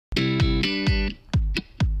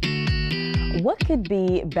What could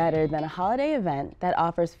be better than a holiday event that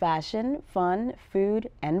offers fashion, fun,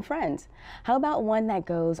 food, and friends? How about one that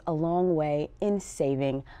goes a long way in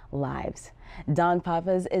saving lives? Dawn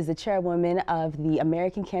Papas is the chairwoman of the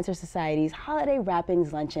American Cancer Society's Holiday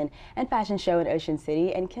Wrappings Luncheon and Fashion Show in Ocean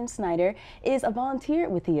City, and Kim Snyder is a volunteer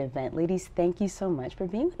with the event. Ladies, thank you so much for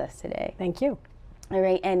being with us today. Thank you. All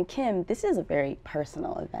right, and Kim, this is a very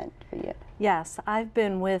personal event for you. Yes, I've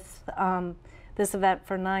been with this event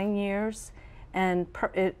for 9 years, and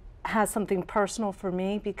it has something personal for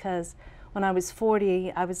me because when I was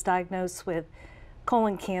 40, I was diagnosed with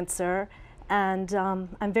colon cancer, and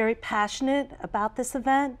I'm very passionate about this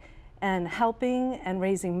event and helping and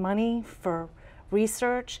raising money for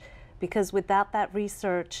research, because without that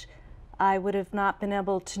research, I would have not been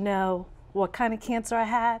able to know what kind of cancer I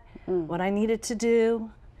had, what I needed to do,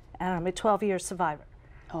 and I'm a 12-year survivor.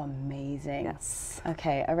 Oh, amazing. Yes.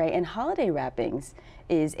 Okay, all right, and Holiday Wrappings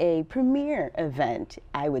is a premier event,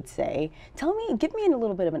 I would say. Give me a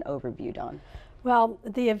little bit of an overview, Dawn. Well,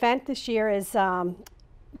 the event this year is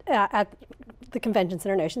at the Convention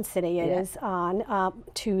Center in Ocean City. It is on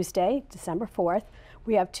Tuesday, December 4th.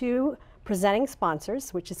 We have two presenting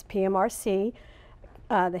sponsors, which is PMRC,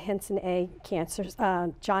 the Hinson A. Cancer,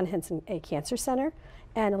 John Hinson A. Cancer Center,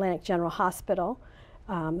 and Atlantic General Hospital,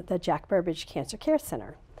 the Jack Burbidge Cancer Care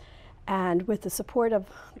Center. And with the support of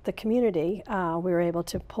the community, we were able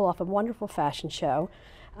to pull off a wonderful fashion show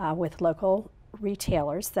with local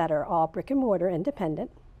retailers that are all brick and mortar independent.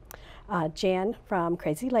 Jan from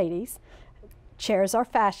Crazy Ladies chairs our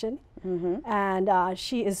fashion, and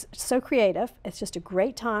she is so creative. It's just a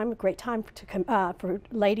great time for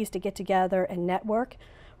ladies to get together and network,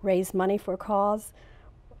 raise money for a cause.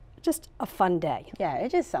 Just a fun day. Yeah,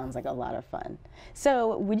 it just sounds like a lot of fun.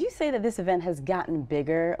 So would you say that this event has gotten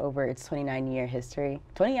bigger over its 29-year history?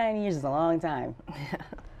 29 years is a long time.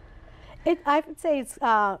 I would say it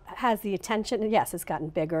has the attention. Yes, it's gotten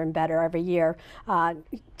bigger and better every year.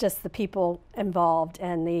 Just the people involved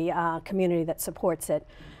and the community that supports it.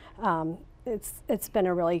 It's been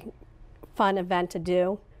a really fun event to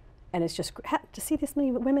do. And it's just to see this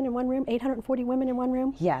many women in one room, 840 women in one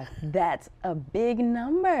room. Yeah, that's a big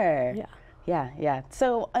number. Yeah.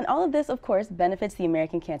 So, and all of this, of course, benefits the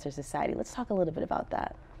American Cancer Society. Let's talk a little bit about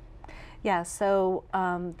that. Yeah, so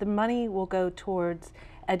the money will go towards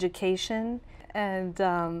education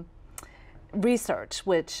and research,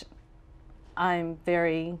 which I'm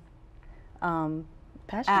very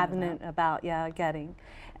passionate about getting.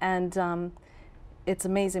 And it's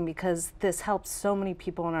amazing because this helps so many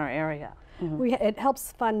people in our area. It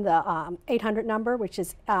helps fund the 800 number, which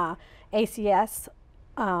is ACS.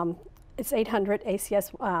 It's 800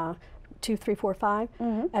 ACS 2345,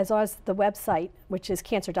 as well as the website, which is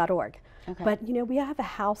cancer.org. Okay. But you know, we have a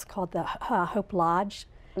house called the Hope Lodge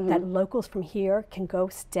that locals from here can go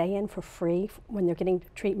stay in for free when they're getting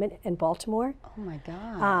treatment in Baltimore. Oh my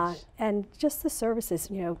gosh. And just the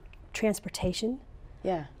services, you know, transportation.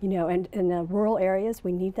 Yeah. You know, and in the rural areas,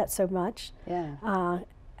 we need that so much. Yeah.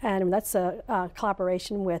 And that's a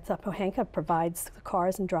collaboration with Pohanka provides the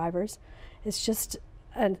cars and drivers. It's just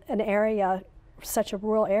an area, such a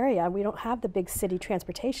rural area. We don't have the big city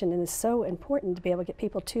transportation, and it's so important to be able to get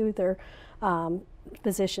people to their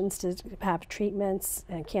physicians to have treatments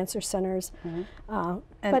and cancer centers. And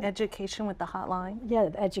education with the hotline. Yeah,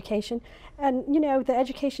 the education. And you know, the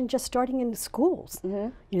education just starting in schools.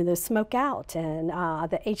 You know, the smoke out and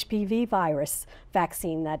the HPV virus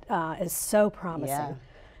vaccine that is so promising.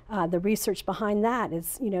 Yeah. The research behind that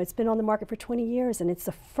is, you know, it's been on the market for 20 years, and it's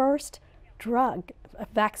the first drug,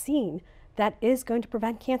 vaccine, that is going to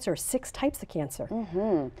prevent cancer, 6 types of cancer.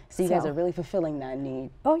 So you guys are really fulfilling that need.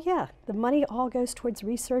 Oh yeah, the money all goes towards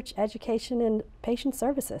research, education, and patient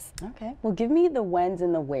services. Okay, well give me the whens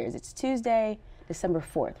and the wheres. It's Tuesday, December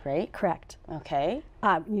 4th, right? Correct. Okay.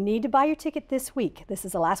 You need to buy your ticket this week. This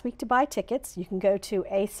is the last week to buy tickets. You can go to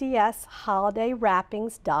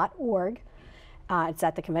acsholidaywrappings.org. It's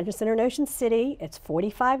at the Convention Center in Ocean City. It's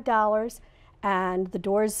 $45, and the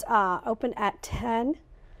doors open at 10.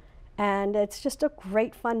 And it's just a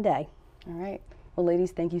great fun day. All right. Well,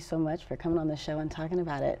 ladies, thank you so much for coming on the show and talking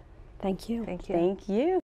about it. Thank you. Thank you. Thank you.